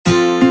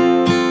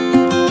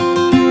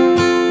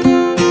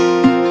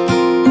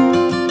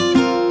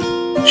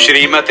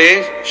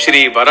Shrimate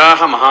Shri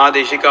Varaha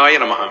Mahadeshikaya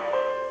Namaha.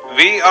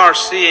 We are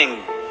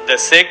seeing the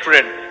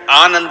sacred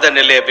Ananda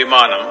Nilaya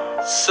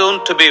Vimanam,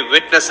 soon to be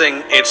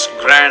witnessing its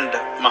grand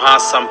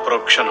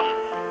Mahasamprokshanam.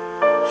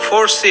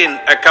 Foreseen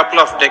a couple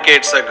of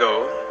decades ago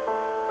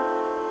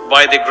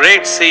by the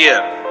great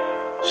seer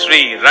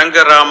Sri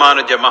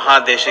Rangaramanuja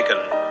Mahadeshikan,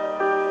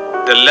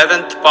 the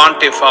 11th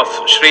Pontiff of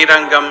Sri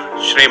Rangam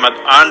Srimad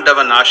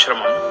Andavan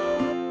Ashramam.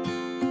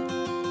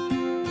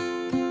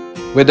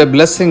 With the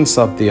blessings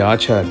of the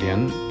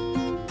Acharyan,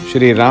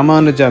 Sri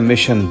Ramanuja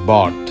Mission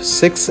bought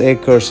 6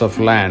 acres of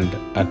land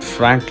at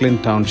Franklin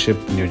Township,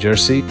 New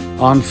Jersey.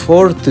 On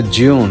 4th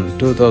June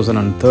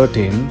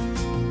 2013,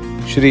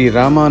 Sri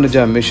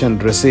Ramanuja Mission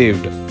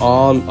received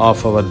all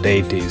of our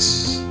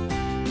deities.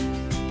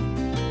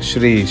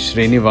 Shri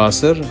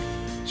Srinivasar,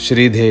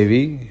 Shri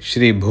Devi,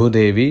 Shri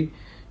Bhudevi,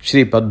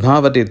 Shri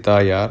Padmavati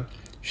Tayar,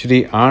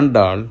 Shri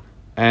Andal,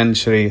 and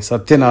Shri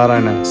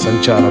Satyanarayana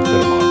Sanchara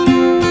Perumal.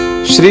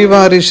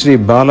 SRIVARI Shri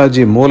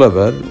Balaji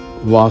Moolavar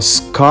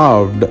was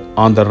carved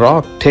on the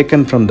rock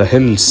taken from the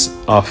hills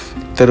of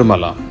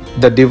Tirumala.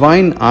 The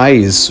divine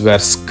eyes were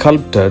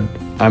sculpted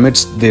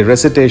amidst the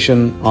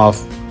recitation of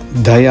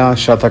Daya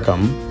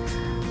Shatakam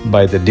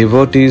by the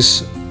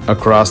devotees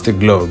across the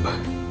globe.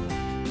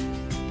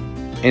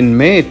 In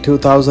May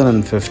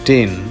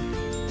 2015,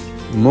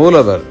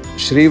 Moolavar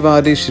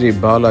SRIVARI Shri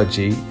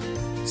Balaji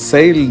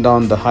sailed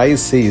on the high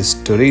seas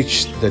to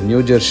reach the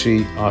New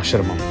Jersey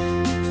Ashramam.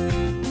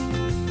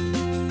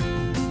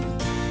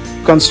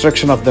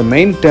 Construction of the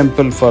main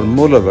temple for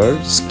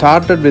Moolavar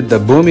started with the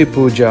Bhumi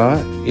Puja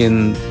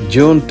in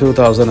June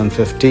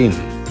 2015.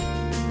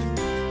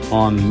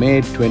 On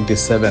May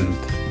 27,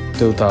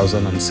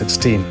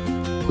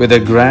 2016, with a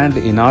grand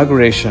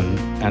inauguration,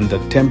 and the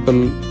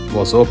temple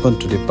was open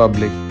to the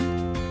public.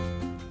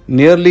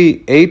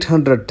 Nearly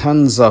 800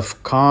 tons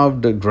of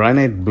carved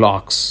granite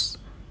blocks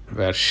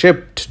were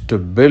shipped to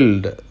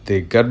build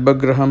the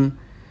Garbhagraham,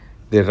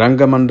 the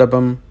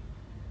Rangamandapam,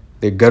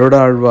 the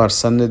Garuda-Alvar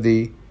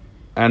Sannidhi,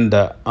 and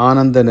the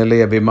Ananda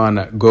Nilaya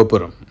Vimana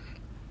Gopuram.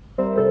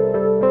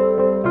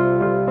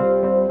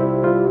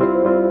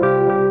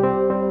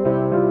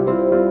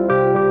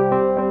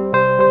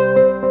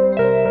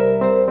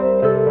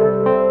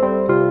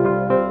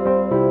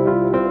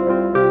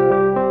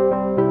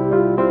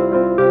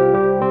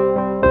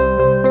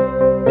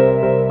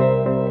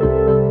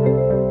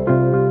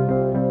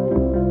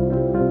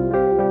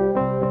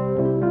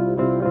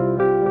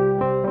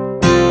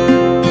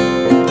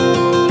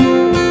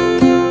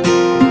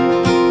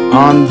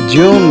 On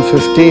June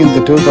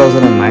 15,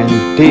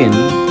 2019,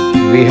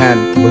 we had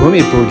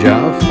Bhumi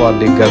Puja for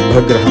the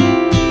Garbhagraham.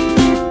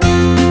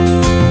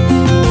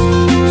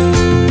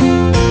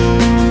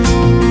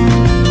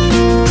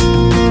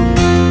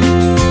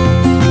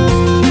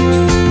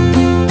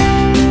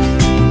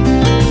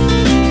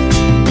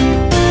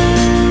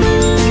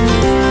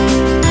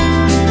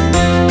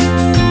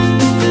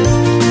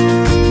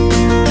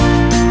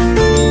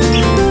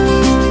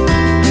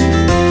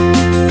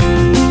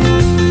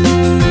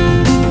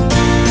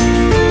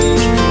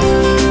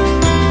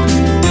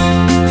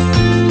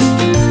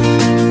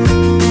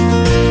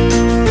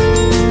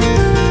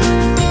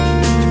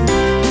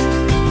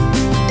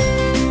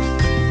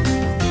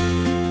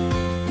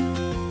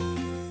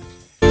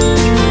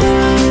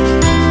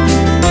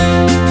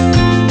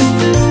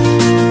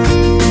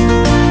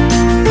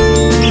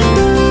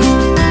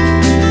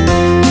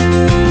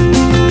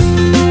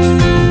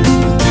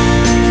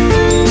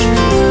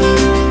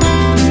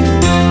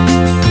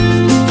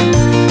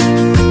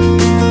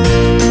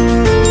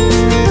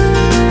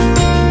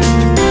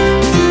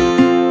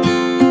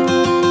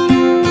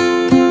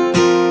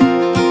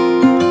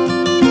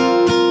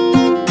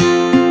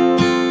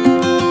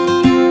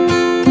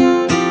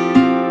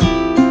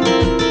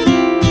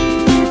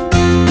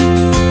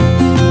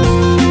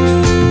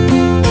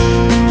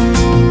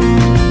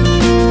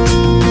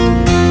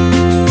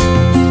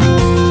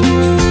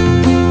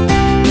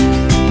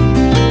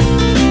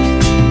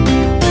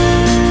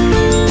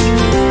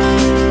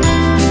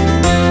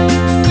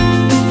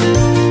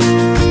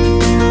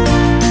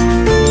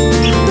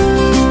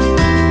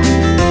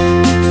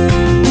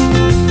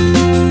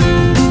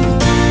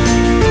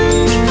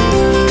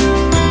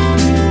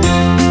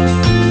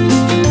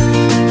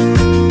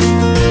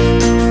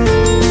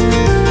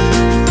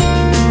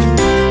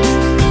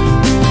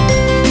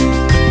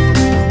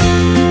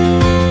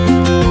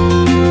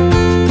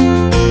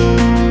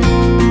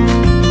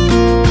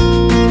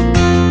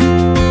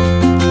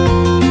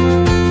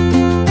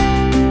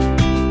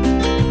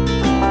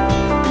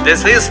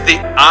 This is the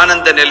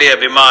Ananda Nilaya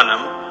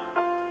Vimanam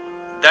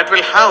that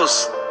will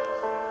house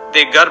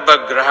the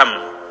Garbhagraham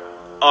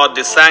or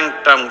the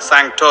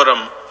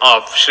Sanctorum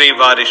of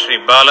SRIVARI Shri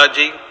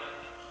Balaji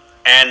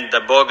and the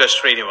Bhoga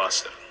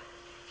Srinivasa.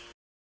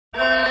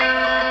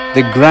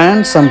 The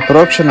grand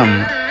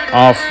Samprokshanam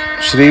of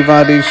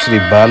SRIVARI Shri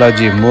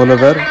Balaji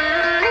Moolavar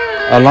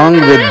along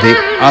with the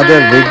other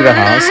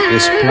Vigrahas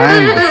is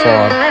planned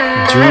for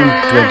June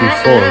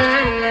 24,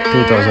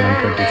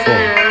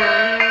 2024.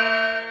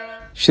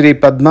 Shri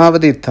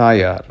Padmavati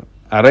Thayar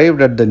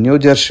arrived at the New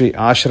Jersey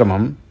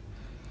Ashramam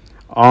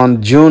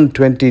on June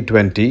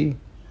 2020,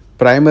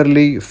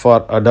 primarily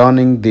for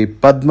adorning the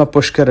Padma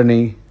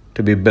Pushkarani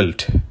to be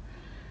built.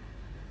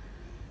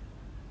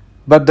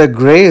 But the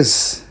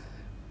grace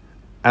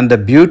and the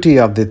beauty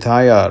of the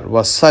Thayar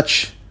was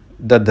such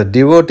that the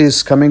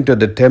devotees coming to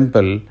the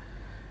temple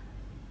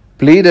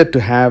pleaded to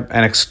have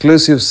an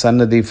exclusive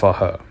sannidhi for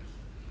her.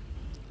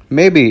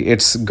 Maybe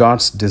it's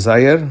God's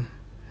desire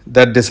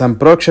that the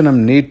Samprokshanam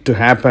need to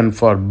happen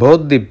for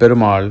both the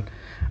Perumal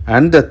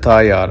and the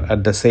Thayar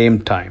at the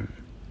same time.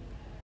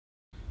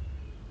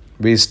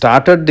 We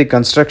started the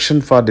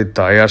construction for the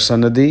Thayar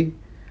Sannidhi,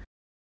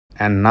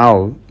 and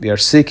now we are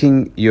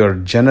seeking your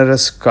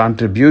generous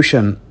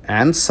contribution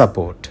and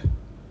support.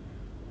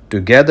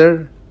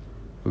 Together,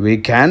 we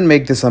can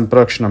make the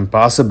Samprokshanam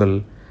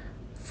possible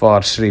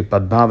for Shri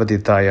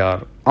Padmavati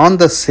Thayar on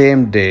the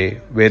same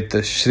day with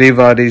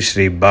SRIVARI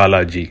Shri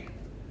BALAJI.